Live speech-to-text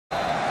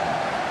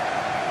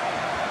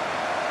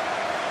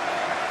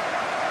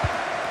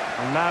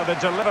And now the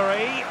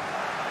delivery.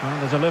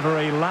 Well, the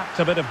delivery lacked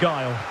a bit of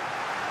guile.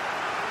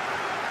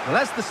 Well,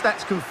 as the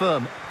stats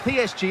confirm,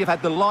 PSG have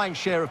had the lion's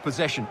share of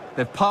possession.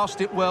 They've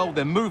passed it well,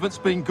 their movement's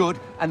been good,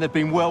 and they've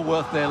been well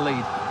worth their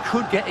lead.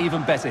 Could get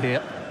even better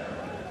here.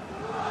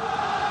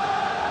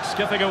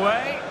 Skipping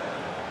away.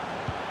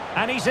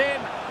 And he's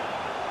in.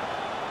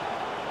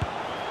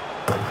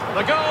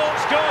 The goal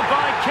scored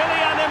by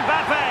Kylian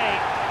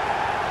Mbappe.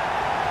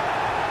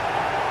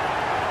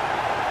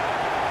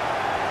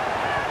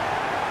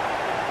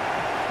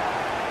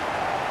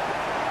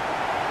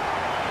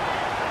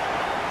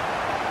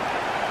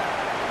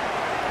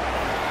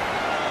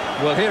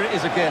 Well, here it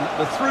is again.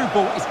 The through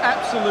ball is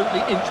absolutely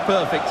inch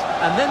perfect.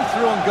 And then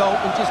through on goal,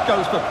 he just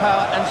goes for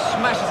power and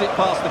smashes it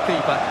past the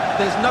keeper.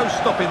 There's no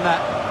stopping that.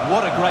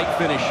 What a great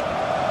finish.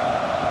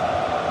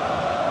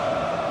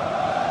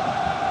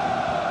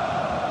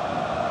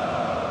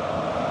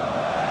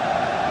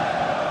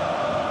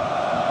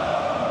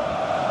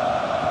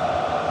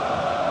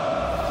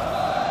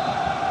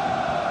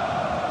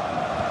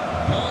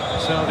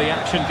 So the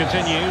action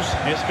continues.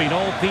 It's been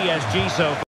all PSG so far.